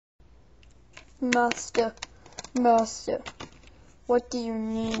Master, Master, what do you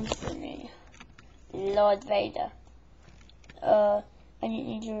need from me? Lord Vader. I didn't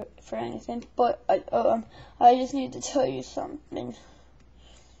need you for anything, but I just need to tell you something.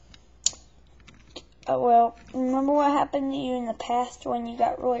 Well, remember what happened to you in the past when you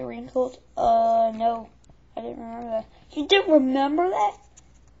got really wrinkled? No, I didn't remember that. You didn't remember that?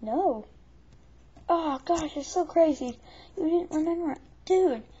 No. Oh gosh, it's so crazy. You didn't remember it.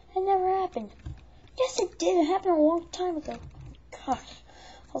 Dude, it never happened. Yes, it did. It happened a long time ago. Gosh,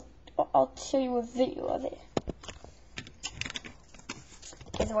 I'll show you a video of it.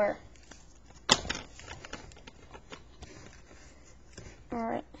 Guess where?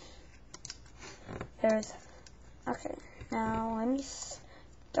 Alright. Okay, now let me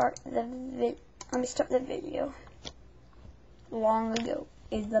start the video. Long ago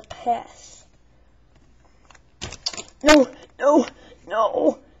in the past. No. Oh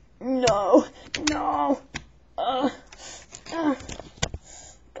no. Oh no.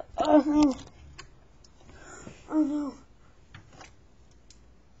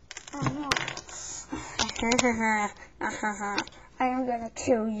 I am gonna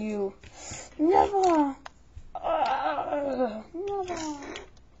kill you. Never. Never.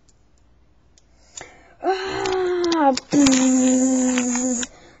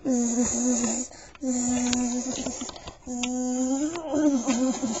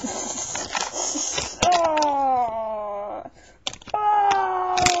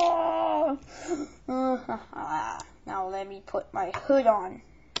 Now let me put my hood on.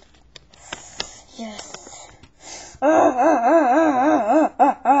 Yes.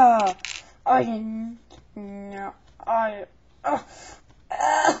 I didn't. No.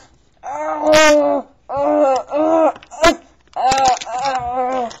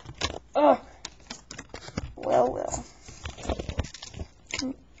 Well.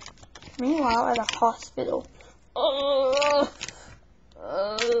 Meanwhile, at a hospital.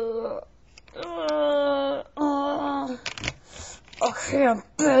 Okay, I'm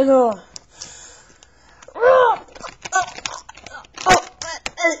better.